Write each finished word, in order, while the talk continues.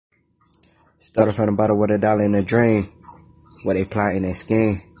Started from the bottom with $1 in a dream. Where they plotting and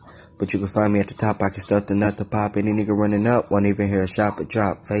scheme. But you can find me at the top, I can stuff the nut to pop. Any nigga running up, won't even hear a shot but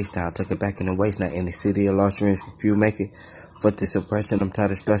drop. FaceTime, took it back in the waist, not in the city of lost dreams. For few make it. For this oppression, I'm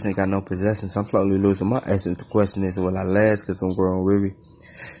tired of stressing, got no possessions. I'm slowly losing my essence. The question is, will I last? Cause I'm growing weary.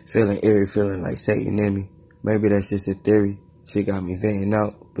 Feeling eerie, feeling like Satan in me. Maybe that's just a theory. She got me venting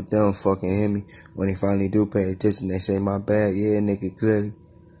out, but they don't fucking hear me. When they finally do pay attention, they say my bad, yeah nigga, clearly.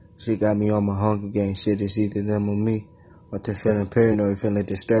 She got me on my Hunger Game shit, it's either them or me. But the feeling paranoid, feeling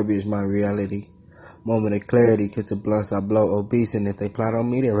disturbed is my reality. Moment of clarity, cause the blunts I blow obese, and if they plot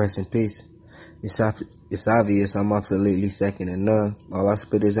on me, they rest in peace. It's obvious I'm absolutely second to none. All I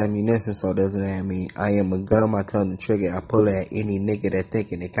spit is ammunition, so doesn't that mean I am a gun? My tongue the trigger, I pull it at any nigga that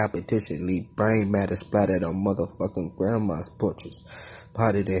thinking the competition leave brain matter splattered on motherfucking grandma's portraits.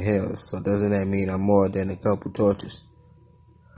 Potted in hell, so doesn't that mean I'm more than a couple torches?